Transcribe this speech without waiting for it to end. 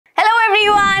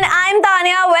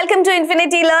welcome to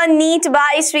Infinity Learn NEET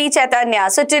by Sri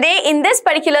Chaitanya. So today in this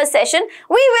particular session,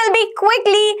 we will be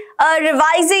quickly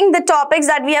revising the topics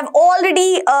that we have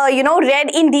already read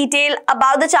in detail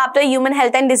about the chapter Human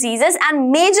Health and Diseases,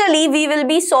 and majorly we will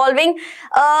be solving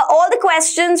all the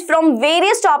questions from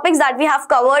various topics that we have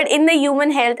covered in the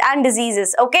Human Health and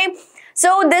Diseases. Okay.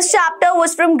 So this chapter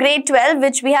was from grade 12,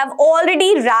 which we have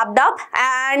already wrapped up,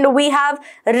 and we have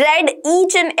read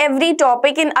each and every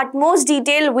topic in utmost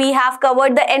detail. We have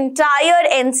covered the entire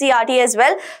NCERT as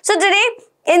well. So today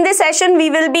in this session, we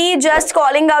will be just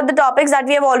calling out the topics that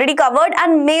we have already covered,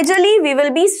 and majorly we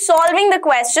will be solving the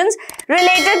questions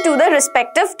related to the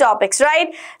respective topics,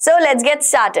 right? So let's get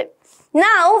started.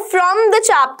 Now from the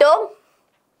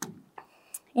chapter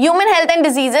Human Health and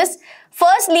Diseases,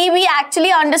 firstly, we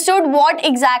actually understood what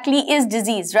exactly is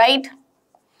disease, right?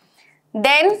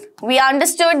 Then we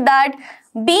understood that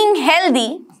being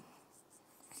healthy,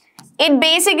 it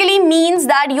basically means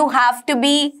that you have to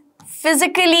be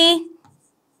physically,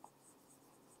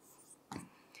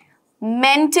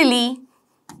 mentally,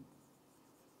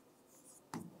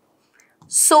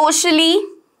 socially,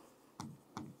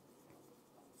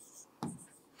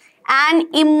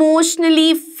 and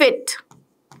emotionally fit.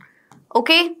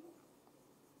 Okay?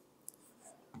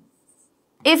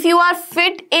 If you are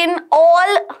fit in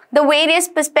all the various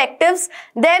perspectives,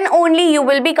 then only you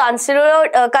will be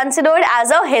considered as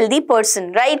a healthy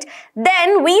person, right?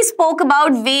 Then we spoke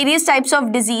about various types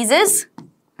of diseases: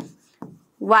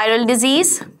 viral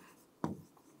disease,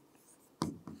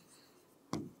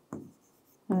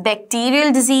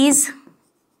 bacterial disease,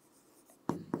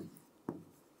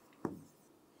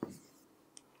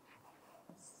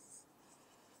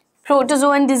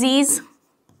 protozoan disease,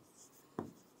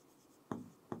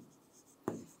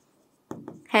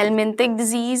 helminthic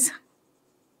disease,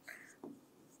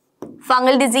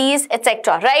 fungal disease,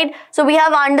 etc. Right? So we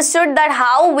have understood that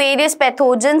how various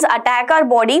pathogens attack our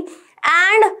body,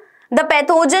 and the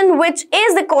pathogen which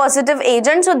is the causative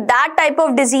agent, so that type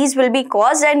of disease will be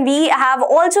caused, and we have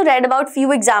also read about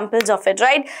few examples of it,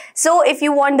 right? So if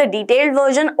you want the detailed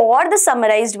version or the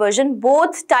summarized version,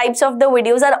 both types of the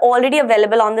videos are already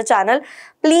available on the channel.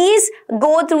 Please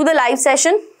go through the live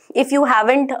session if you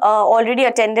haven't already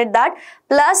attended that.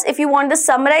 Plus, if you want the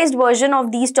summarized version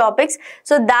of these topics,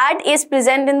 so that is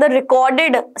present in the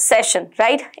recorded session,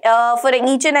 right? For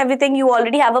each and everything, you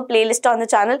already have a playlist on the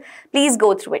channel. Please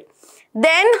go through it.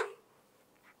 Then,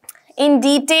 in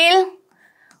detail,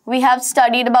 we have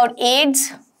studied about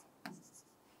AIDS,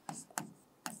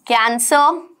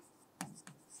 cancer,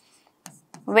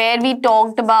 where we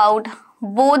talked about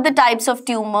both the types of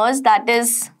tumors, that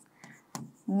is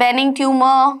benign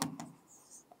tumor,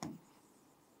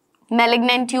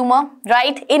 malignant tumor,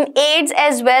 right? In AIDS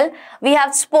as well, we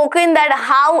have spoken that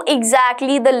how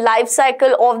exactly the life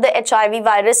cycle of the HIV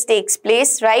virus takes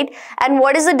place, right? And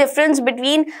what is the difference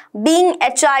between being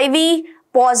HIV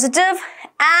positive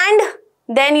and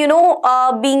then,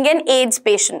 being an AIDS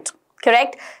patient,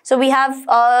 correct? So we have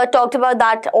talked about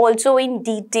that also in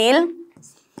detail.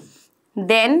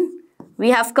 Then we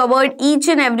have covered each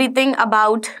and everything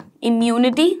about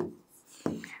immunity,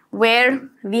 where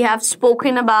we have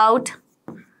spoken about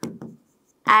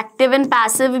active and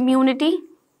passive immunity.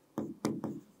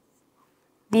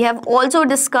 We have also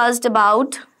discussed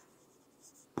about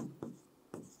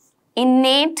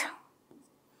innate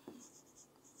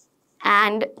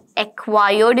and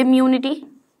acquired immunity,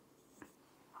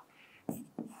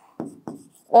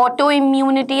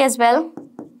 autoimmunity as well.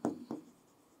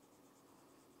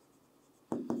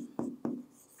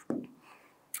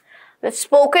 We've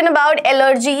spoken about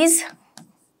allergies,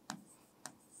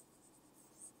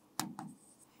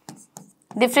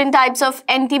 different types of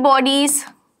antibodies,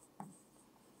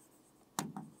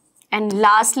 and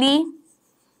lastly,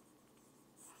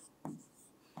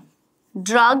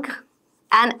 drug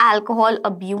and alcohol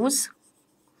abuse.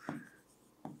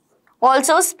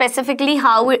 Also, specifically,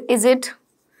 how is it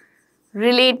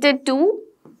related to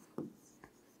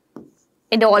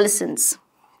adolescence,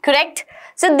 correct?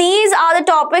 So these are the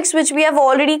topics which we have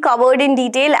already covered in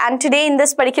detail, and today in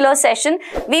this particular session,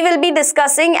 we will be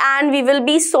discussing and we will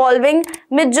be solving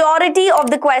majority of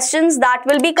the questions that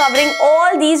will be covering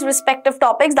all these respective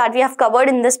topics that we have covered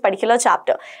in this particular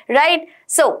chapter, right?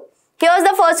 So here's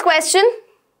the first question.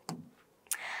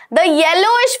 The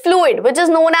yellowish fluid, which is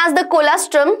known as the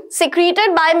colostrum,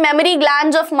 secreted by mammary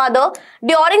glands of mother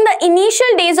during the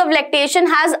initial days of lactation,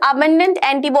 has abundant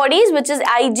antibodies, which is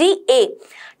IgA.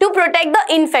 to protect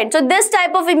the infant. So this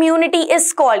type of immunity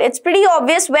is called, it's pretty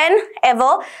obvious,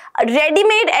 whenever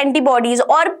ready-made antibodies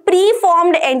or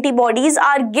pre-formed antibodies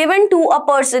are given to a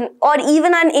person or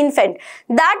even an infant,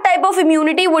 that type of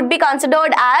immunity would be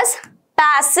considered as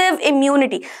passive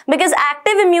immunity, because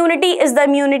active immunity is the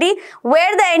immunity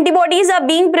where the antibodies are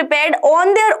being prepared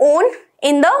on their own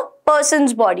in the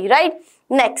person's body, right?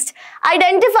 Next,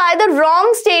 identify the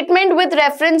wrong statement with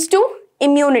reference to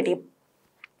immunity.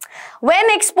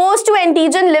 When exposed to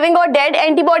antigen, living or dead,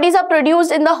 antibodies are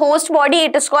produced in the host body.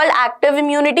 It is called active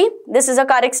immunity. This is a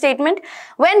correct statement.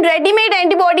 When ready-made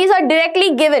antibodies are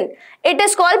directly given, it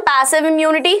is called passive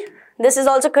immunity. This is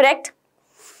also correct.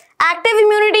 Active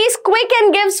immunity is quick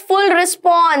and gives full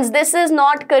response. This is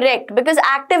not correct, because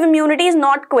active immunity is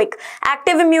not quick.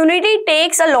 Active immunity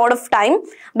takes a lot of time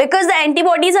because the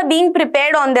antibodies are being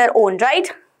prepared on their own,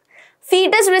 right?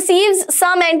 Fetus receives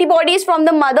some antibodies from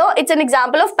the mother. It's an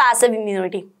example of passive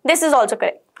immunity. This is also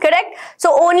correct. Correct?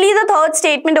 So only the third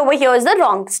statement over here is the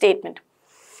wrong statement.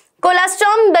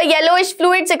 Colostrum, the yellowish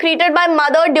fluid secreted by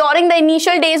mother during the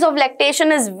initial days of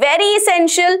lactation, is very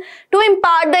essential to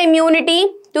impart the immunity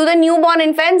to the newborn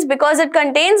infants because it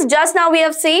contains, just now we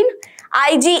have seen,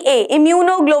 IgA,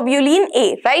 immunoglobulin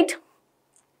A, right?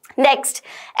 Next,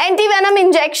 antivenom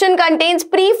injection contains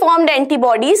pre-formed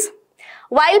antibodies,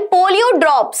 while polio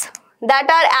drops that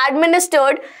are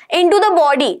administered into the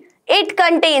body, it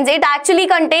actually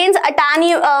contains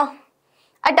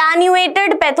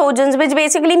attenuated pathogens, which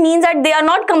basically means that they are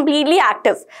not completely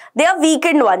active. They are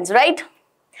weakened ones, right?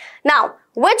 Now,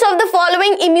 which of the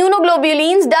following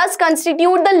immunoglobulins does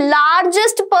constitute the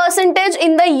largest percentage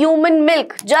in the human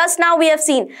milk? Just now we have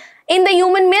seen, in the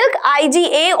human milk,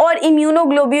 IgA or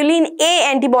immunoglobulin A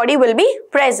antibody will be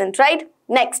present, right?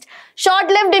 Next,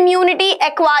 short-lived immunity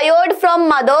acquired from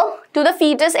mother to the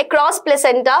fetus across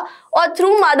placenta or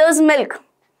through mother's milk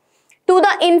to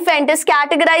the infant is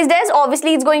categorized as,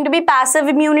 obviously it's going to be passive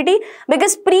immunity,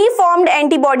 because pre-formed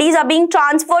antibodies are being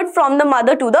transferred from the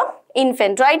mother to the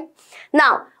infant, right?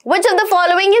 Now, which of the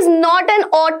following is not an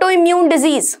autoimmune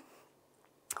disease?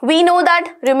 We know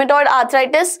that rheumatoid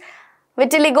arthritis,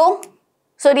 vitiligo,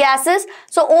 psoriasis.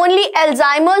 So only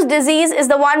Alzheimer's disease is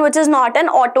the one which is not an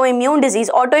autoimmune disease.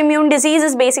 Autoimmune disease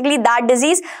is basically that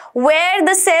disease where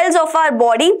the cells of our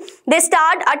body, they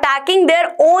start attacking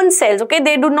their own cells, okay?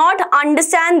 They do not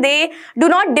understand, they do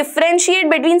not differentiate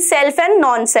between self and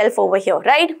non-self over here,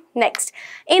 right? Next,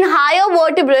 in higher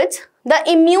vertebrates, the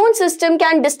immune system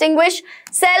can distinguish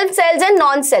self cells and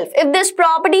non-self. If this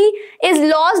property is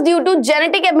lost due to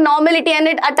genetic abnormality and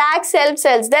it attacks self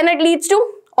cells, then it leads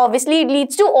to, obviously it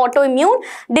leads to autoimmune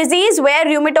disease, where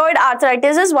rheumatoid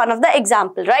arthritis is one of the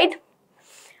example, right?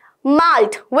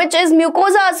 MALT, which is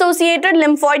mucosa associated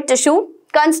lymphoid tissue,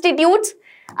 constitutes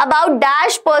about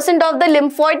 -% of the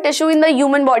lymphoid tissue in the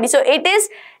human body. So it is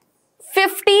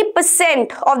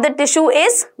 50% of the tissue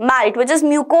is MALT, which is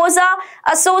mucosa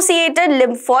associated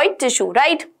lymphoid tissue,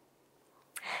 right?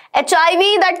 HIV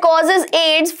that causes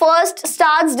AIDS first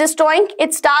starts destroying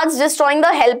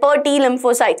the helper T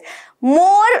lymphocytes.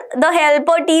 More the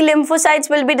helper T lymphocytes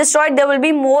will be destroyed, there will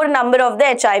be more number of the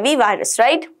HIV virus,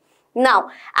 right? Now,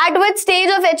 at which stage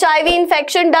of HIV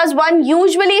infection does one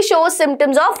usually show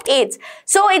symptoms of AIDS?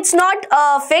 So it's not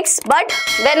fixed, but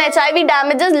when HIV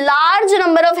damages large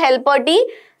number of helper T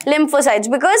lymphocytes,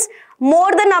 because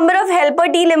more the number of helper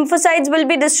T lymphocytes will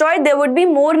be destroyed, there would be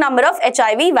more number of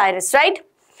HIV virus, right?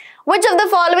 Which of the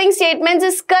following statements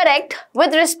is correct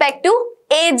with respect to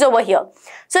AIDS over here?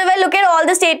 So if I look at all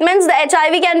the statements, the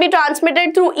HIV can be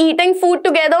transmitted through eating food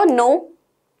together, no.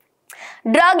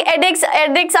 Drug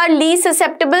addicts are least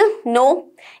susceptible, no.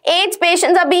 AIDS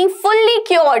patients are being fully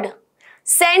cured,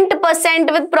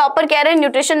 100% with proper care and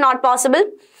nutrition, not possible.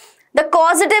 The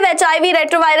causative HIV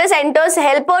retrovirus enters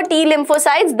helper T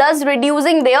lymphocytes, thus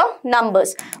reducing their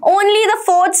numbers. Only the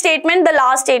fourth statement, the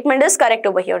last statement, is correct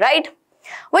over here, right?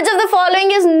 Which of the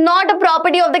following is not a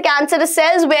property of the cancerous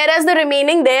cells, whereas the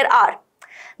remaining there are?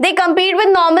 They compete with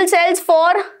normal cells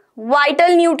for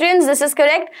vital nutrients. This is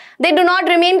correct. They do not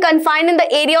remain confined in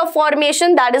the area of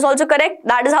formation. That is also correct.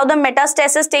 That is how the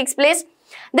metastasis takes place.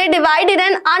 They divide in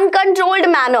an uncontrolled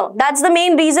manner. That's the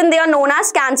main reason they are known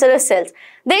as cancerous cells.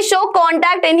 They show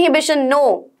contact inhibition.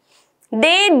 No.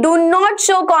 They do not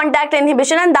show contact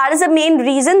inhibition, and that is the main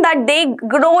reason that they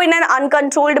grow in an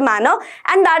uncontrolled manner,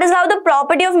 and that is how the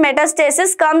property of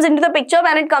metastasis comes into the picture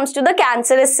when it comes to the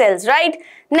cancerous cells, right?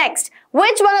 Next,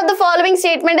 which one of the following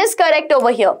statement is correct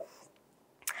over here?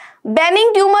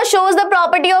 Benign tumor shows the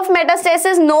property of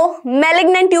metastasis. No.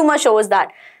 Malignant tumor shows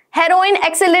that. Heroin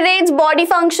accelerates body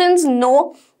functions?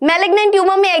 No. Malignant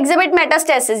tumor may exhibit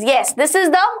metastasis? Yes, this is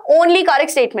the only correct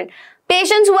statement.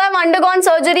 Patients who have undergone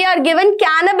surgery are given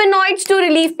cannabinoids to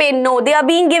relieve pain? No, they are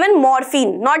being given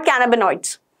morphine, not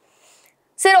cannabinoids.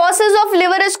 Cirrhosis of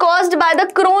liver is caused by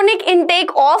the chronic intake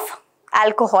of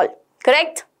alcohol.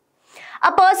 Correct?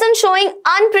 A person showing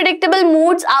unpredictable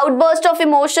moods, outburst of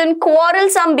emotion,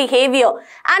 quarrelsome behavior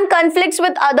and conflicts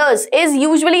with others is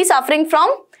usually suffering from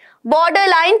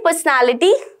borderline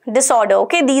personality disorder.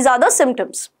 Okay, these are the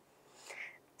symptoms.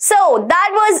 So that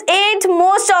was it.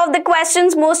 Most of the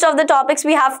questions, most of the topics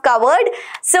we have covered.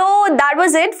 So that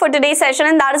was it for today's session,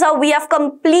 and that is how we have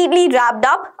completely wrapped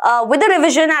up with the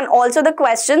revision and also the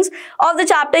questions of the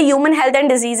chapter Human Health and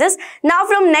Diseases. Now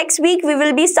from next week, we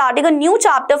will be starting a new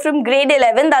chapter from grade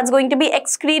 11. That's going to be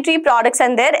excretory products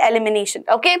and their elimination.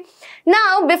 Okay.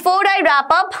 Now, before I wrap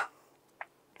up,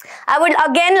 I would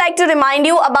again like to remind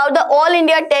you about the All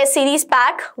India Test Series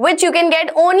pack, which you can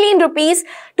get only in rupees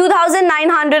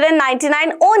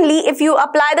 2,999 only if you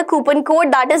apply the coupon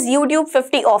code, that is YouTube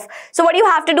 50 off. So what you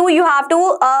have to do, you have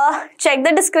to check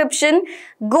the description,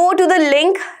 go to the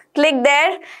link, click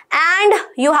there, and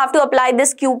you have to apply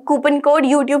this coupon code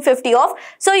YouTube 50 off.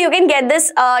 So you can get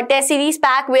this test series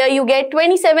pack where you get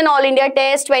 27 All India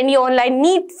tests, 20 online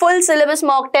NEET full syllabus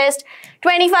mock test,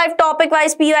 25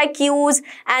 topic-wise FAQs,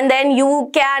 and then you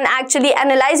can actually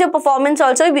analyze your performance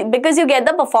also because you get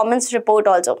the performance report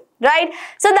also, right?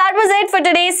 So that was it for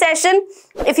today's session.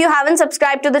 If you haven't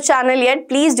subscribed to the channel yet,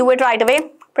 please do it right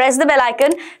away. Press the bell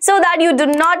icon so that you do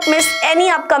not miss any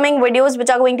upcoming videos which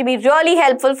are going to be really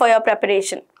helpful for your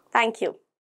preparation. Thank you.